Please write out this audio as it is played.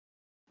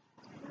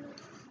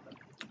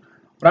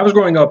When I was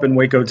growing up in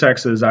Waco,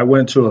 Texas, I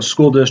went to a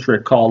school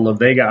district called La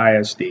Vega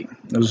ISD.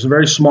 It was a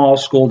very small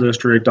school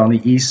district on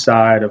the east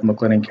side of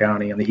McLennan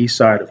County, on the east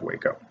side of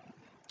Waco.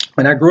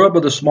 And I grew up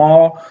with a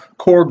small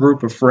core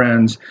group of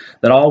friends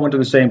that all went to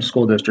the same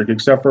school district,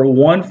 except for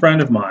one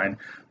friend of mine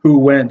who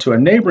went to a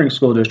neighboring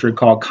school district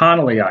called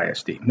Connolly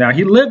ISD. Now,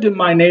 he lived in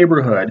my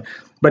neighborhood,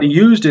 but he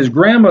used his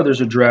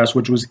grandmother's address,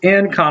 which was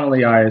in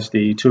Connolly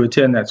ISD, to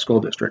attend that school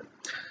district.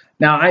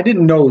 Now, I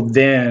didn't know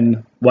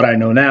then what I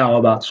know now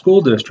about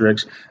school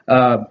districts,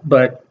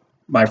 but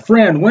my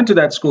friend went to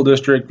that school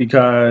district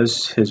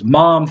because his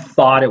mom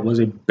thought it was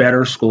a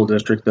better school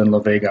district than La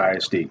Vega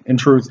ISD. In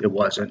truth, it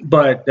wasn't,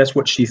 but that's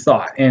what she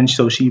thought. And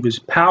so she was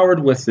powered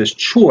with this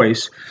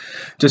choice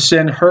to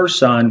send her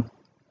son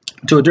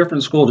to a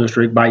different school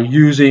district by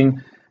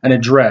using an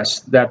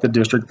address that the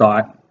district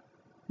thought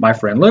my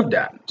friend lived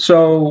at.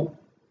 So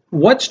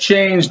what's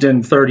changed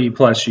in 30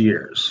 plus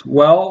years?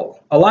 Well,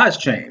 a lot has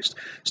changed.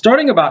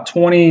 Starting about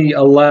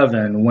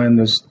 2011, when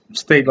the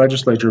state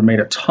legislature made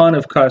a ton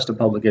of cuts to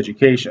public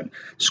education,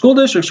 school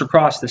districts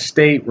across the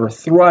state were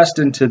thrust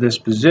into this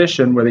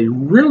position where they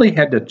really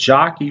had to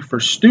jockey for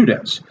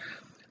students.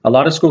 A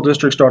lot of school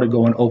districts started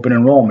going open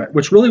enrollment,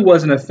 which really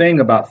wasn't a thing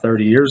about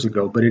 30 years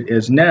ago, but it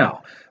is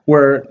now,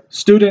 where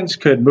students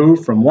could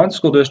move from one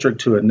school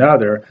district to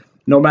another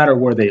no matter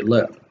where they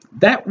live.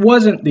 That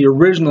wasn't the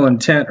original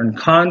intent and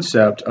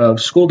concept of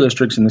school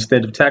districts in the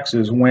state of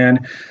Texas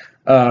when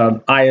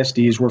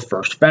ISDs were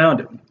first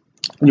founded.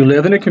 You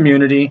live in a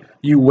community,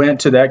 you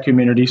went to that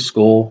community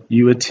school,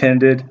 you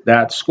attended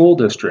that school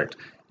district.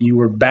 You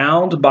were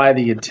bound by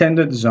the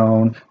attendance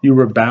zone, you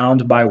were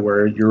bound by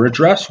where your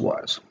address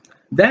was.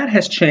 That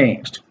has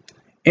changed.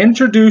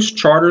 Introduce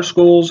charter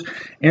schools,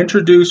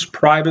 introduce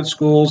private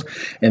schools,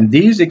 and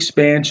these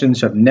expansions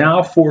have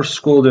now forced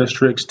school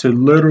districts to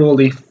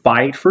literally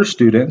fight for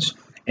students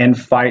and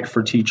fight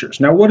for teachers.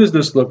 Now, what does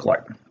this look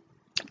like?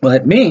 Well,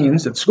 it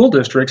means that school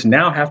districts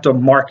now have to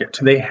market.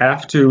 They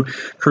have to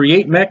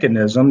create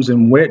mechanisms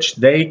in which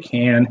they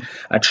can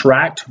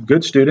attract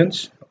good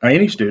students,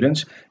 any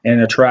students,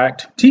 and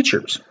attract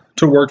teachers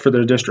to work for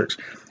their districts.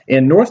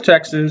 In North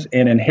Texas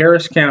and in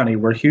Harris County,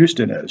 where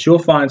Houston is, you'll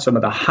find some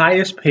of the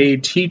highest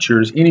paid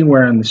teachers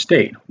anywhere in the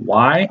state.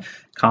 Why?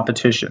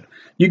 Competition.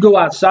 You go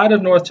outside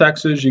of North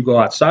Texas, you go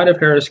outside of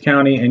Harris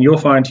County, and you'll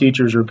find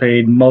teachers are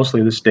paid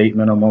mostly the state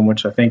minimum,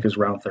 which I think is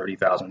around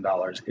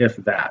 $30,000, if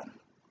that.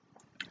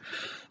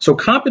 So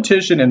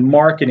competition and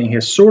marketing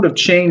has sort of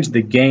changed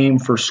the game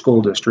for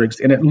school districts,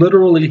 and it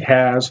literally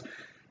has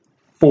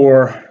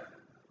for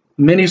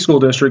many school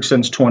districts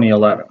since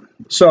 2011.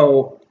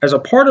 So as a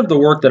part of the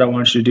work that I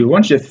want you to do, I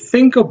want you to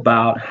think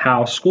about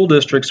how school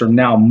districts are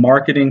now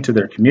marketing to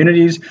their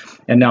communities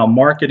and now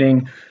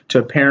marketing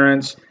to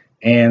parents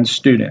and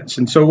students.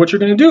 And so what you're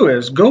going to do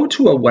is go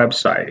to a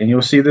website, and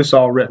you'll see this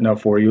all written up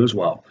for you as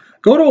well.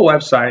 Go to a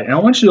website, and I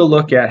want you to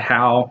look at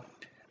how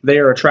they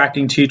are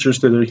attracting teachers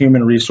to their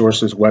human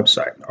resources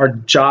website. Are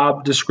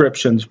job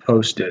descriptions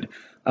posted?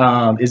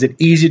 Is it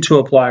easy to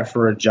apply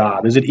for a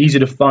job? Is it easy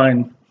to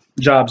find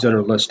jobs that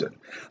are listed?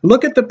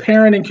 Look at the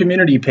parent and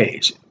community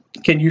page.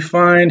 Can you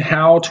find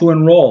how to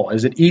enroll?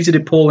 Is it easy to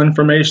pull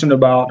information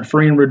about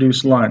free and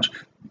reduced lunch?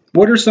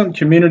 What are some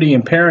community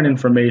and parent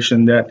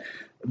information that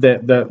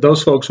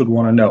those folks would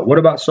want to know? What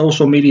about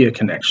social media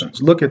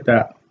connections? Look at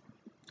that.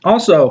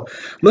 Also,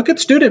 look at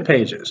student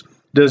pages.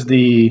 Does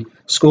the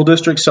school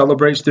district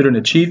celebrate student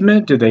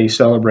achievement? Do they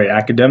celebrate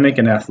academic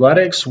and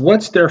athletics?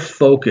 What's their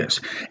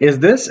focus? Is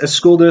this a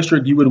school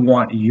district you would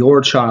want your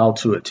child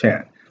to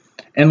attend?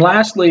 And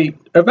lastly,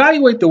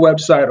 evaluate the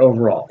website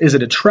overall. Is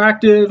it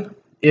attractive?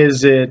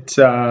 Is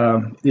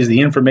the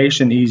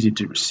information easy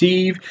to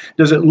receive?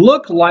 Does it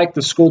look like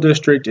the school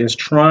district is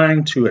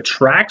trying to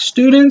attract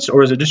students,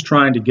 or is it just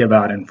trying to give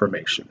out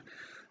information?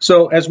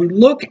 So as we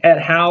look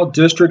at how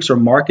districts are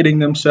marketing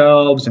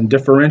themselves and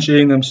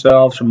differentiating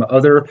themselves from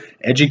other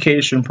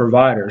education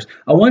providers,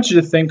 I want you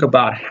to think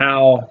about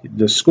how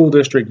the school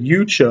district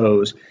you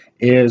chose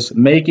is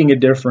making a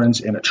difference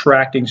in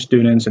attracting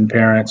students and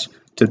parents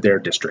to their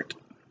district.